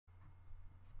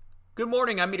Good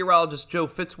morning, I'm Meteorologist Joe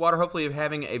Fitzwater. Hopefully you're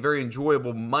having a very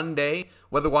enjoyable Monday.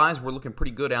 Weather-wise, we're looking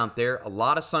pretty good out there. A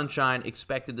lot of sunshine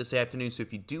expected this afternoon, so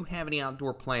if you do have any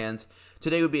outdoor plans,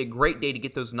 today would be a great day to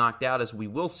get those knocked out, as we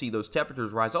will see those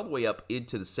temperatures rise all the way up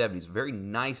into the 70s. Very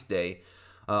nice day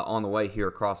on the way here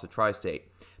across the tri-state.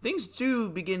 Things do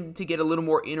begin to get a little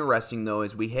more interesting, though,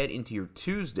 as we head into your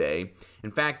Tuesday.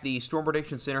 In fact, the Storm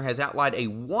Prediction Center has outlined a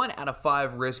 1 out of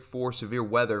 5 risk for severe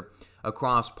weather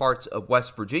across parts of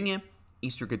West Virginia,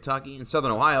 eastern Kentucky, and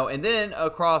southern Ohio, and then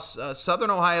across southern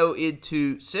Ohio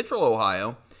into central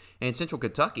Ohio and central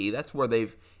Kentucky. That's where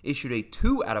they've issued a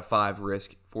 2 out of 5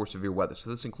 risk for severe weather. So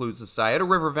this includes the Scioto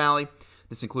River Valley.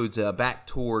 This includes back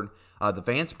toward the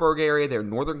Vanceburg area there,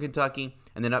 northern Kentucky,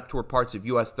 and then up toward parts of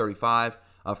US 35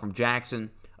 from Jackson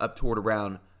up toward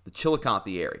around the Chillicothe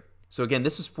area. So again,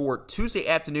 this is for Tuesday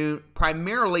afternoon,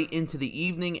 primarily into the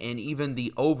evening and even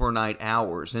the overnight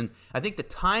hours. And I think the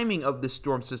timing of this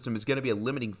storm system is going to be a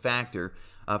limiting factor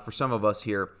for some of us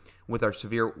here with our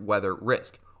severe weather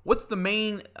risk. What's the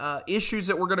main issues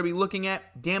that we're going to be looking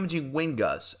at? Damaging wind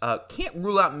gusts. Can't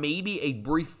rule out maybe a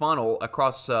brief funnel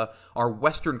across our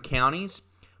western counties,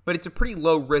 but it's a pretty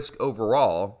low risk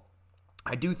overall.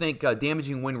 I do think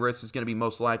damaging wind risk is going to be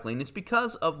most likely, and it's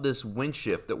because of this wind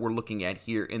shift that we're looking at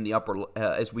here in the upper,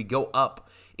 as we go up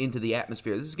into the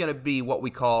atmosphere. This is going to be what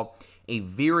we call a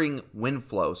veering wind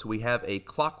flow. So we have a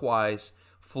clockwise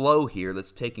flow here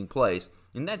that's taking place,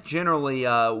 and that generally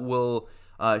will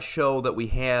show that we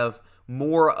have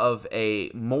more of a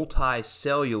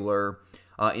multicellular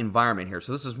environment here.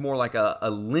 So this is more like a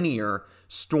linear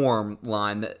storm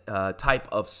line type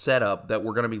of setup that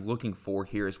we're going to be looking for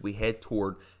here as we head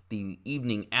toward the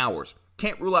evening hours.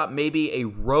 Can't rule out maybe a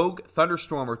rogue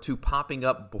thunderstorm or two popping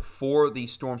up before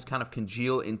these storms kind of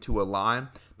congeal into a line.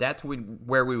 That's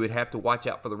where we would have to watch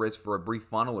out for the risk for a brief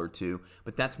funnel or two,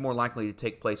 but that's more likely to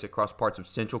take place across parts of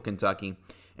central Kentucky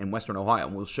and western Ohio,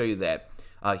 and we'll show you that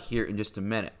here in just a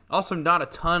minute. Also, not a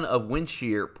ton of wind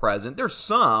shear present. There's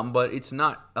some, but it's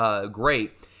not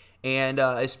great. And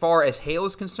as far as hail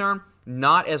is concerned,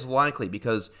 not as likely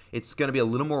because it's going to be a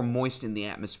little more moist in the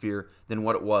atmosphere than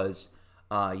what it was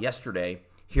yesterday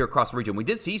here across the region. We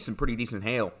did see some pretty decent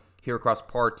hail here across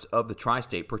parts of the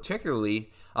tri-state,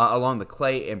 particularly along the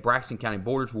Clay and Braxton County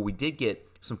borders, where we did get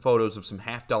some photos of some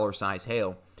half-dollar size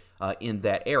hail in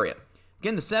that area.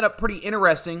 Again, the setup pretty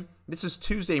interesting. This is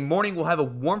Tuesday morning. We'll have a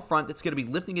warm front that's going to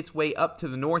be lifting its way up to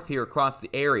the north here across the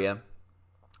area.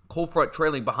 Cold front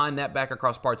trailing behind that back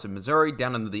across parts of Missouri,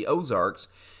 down into the Ozarks.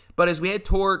 But as we head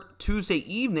toward Tuesday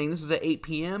evening, this is at 8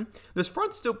 p.m., this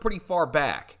front's still pretty far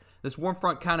back. This warm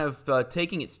front kind of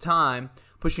taking its time,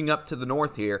 pushing up to the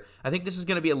north here. I think this is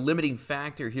going to be a limiting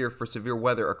factor here for severe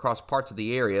weather across parts of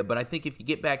the area. But I think if you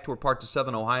get back toward parts of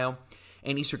southern Ohio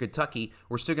and eastern Kentucky,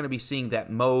 we're still going to be seeing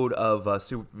that mode of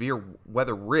severe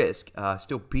weather risk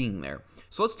still being there.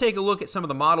 So let's take a look at some of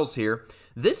the models here.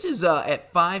 This is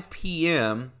at 5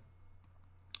 p.m.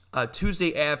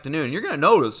 Tuesday afternoon. You're going to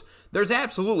notice there's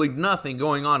absolutely nothing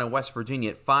going on in West Virginia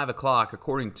at 5 o'clock,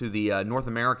 according to the North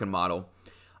American model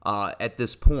at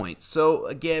this point. So,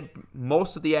 again,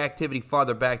 most of the activity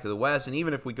farther back to the west, and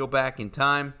even if we go back in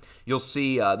time, you'll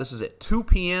see this is at 2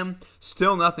 p.m.,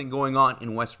 still nothing going on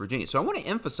in West Virginia. So I want to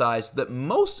emphasize that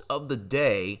most of the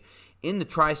day in the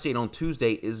tri-state on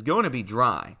Tuesday is going to be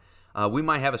dry. We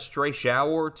might have a stray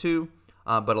shower or two,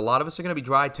 but a lot of us are going to be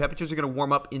dry. Temperatures are going to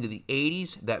warm up into the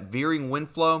 80s. That veering wind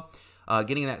flow,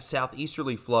 getting that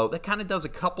southeasterly flow, that kind of does a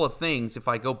couple of things. If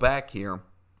I go back here,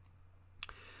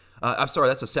 I'm sorry,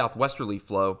 that's a southwesterly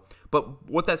flow. But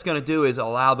what that's going to do is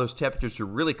allow those temperatures to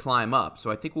really climb up.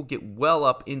 So I think we'll get well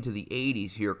up into the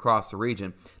 80s here across the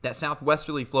region. That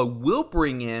southwesterly flow will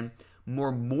bring in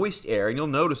more moist air, and you'll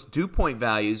notice dew point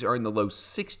values are in the low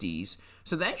 60s.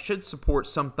 So that should support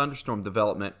some thunderstorm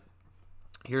development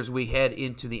here as we head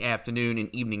into the afternoon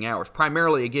and evening hours,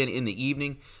 primarily, again, in the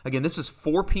evening. Again, this is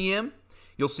 4 p.m.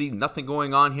 You'll see nothing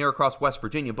going on here across West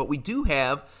Virginia, but we do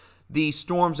have the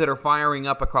storms that are firing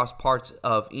up across parts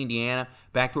of Indiana,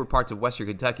 back toward parts of western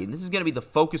Kentucky. And this is going to be the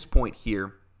focus point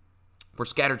here for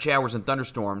scattered showers and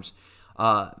thunderstorms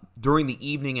during the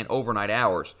evening and overnight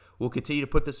hours. We'll continue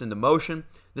to put this into motion.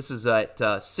 This is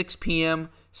at 6 p.m.,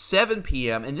 7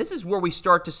 p.m., and this is where we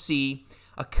start to see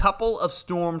a couple of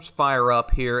storms fire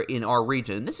up here in our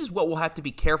region. And this is what we'll have to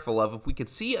be careful of. If we could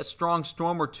see a strong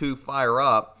storm or two fire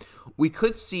up, we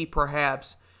could see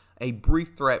perhaps a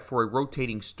brief threat for a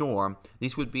rotating storm.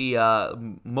 These would be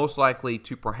most likely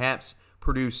to perhaps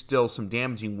produce still some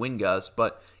damaging wind gusts,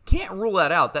 but can't rule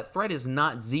that out. That threat is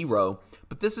not zero,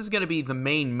 but this is going to be the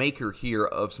main maker here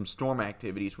of some storm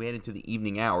activity as we head into the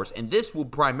evening hours, and this will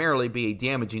primarily be a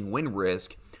damaging wind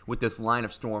risk with this line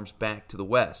of storms back to the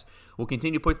west. We'll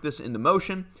continue to put this into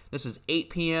motion. This is 8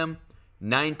 p.m.,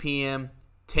 9 p.m.,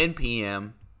 10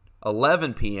 p.m.,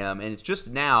 11 p.m., and it's just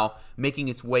now making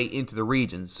its way into the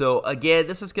region. So again,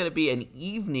 this is going to be an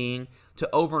evening to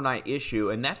overnight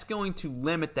issue, and that's going to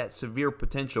limit that severe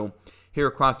potential here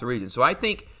across the region. So I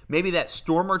think maybe that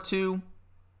storm or two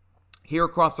here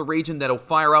across the region that'll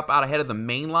fire up out ahead of the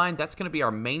main line, that's going to be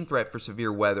our main threat for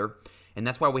severe weather, and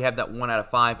that's why we have that 1 out of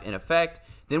 5 in effect.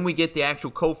 Then we get the actual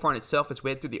cold front itself as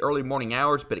we head through the early morning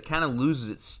hours, but it kind of loses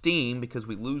its steam because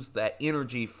we lose that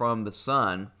energy from the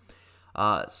sun.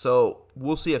 So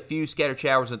we'll see a few scattered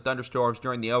showers and thunderstorms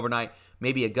during the overnight,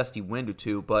 maybe a gusty wind or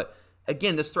two. But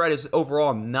again, this threat is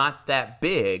overall not that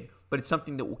big, but it's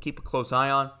something that we'll keep a close eye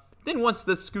on. Then once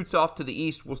this scoots off to the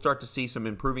east, we'll start to see some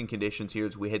improving conditions here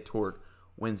as we head toward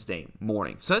Wednesday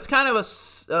morning. So that's kind of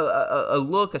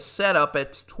a setup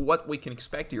at what we can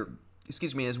expect here,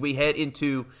 as we head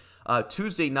into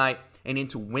Tuesday night and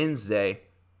into Wednesday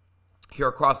here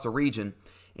across the region.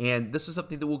 And this is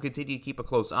something that we'll continue to keep a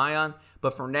close eye on.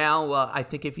 But for now, I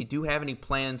think if you do have any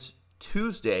plans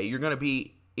Tuesday, you're going to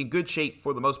be in good shape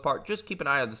for the most part. Just keep an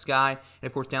eye on the sky. And,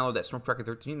 of course, download that Storm Tracker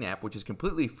 13 app, which is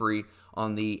completely free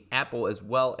on the Apple as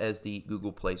well as the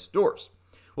Google Play stores.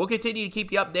 We'll continue to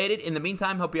keep you updated. In the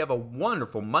meantime, hope you have a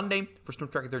wonderful Monday. For Storm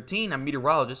Tracker 13, I'm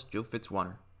meteorologist Joe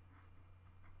Fitzwater.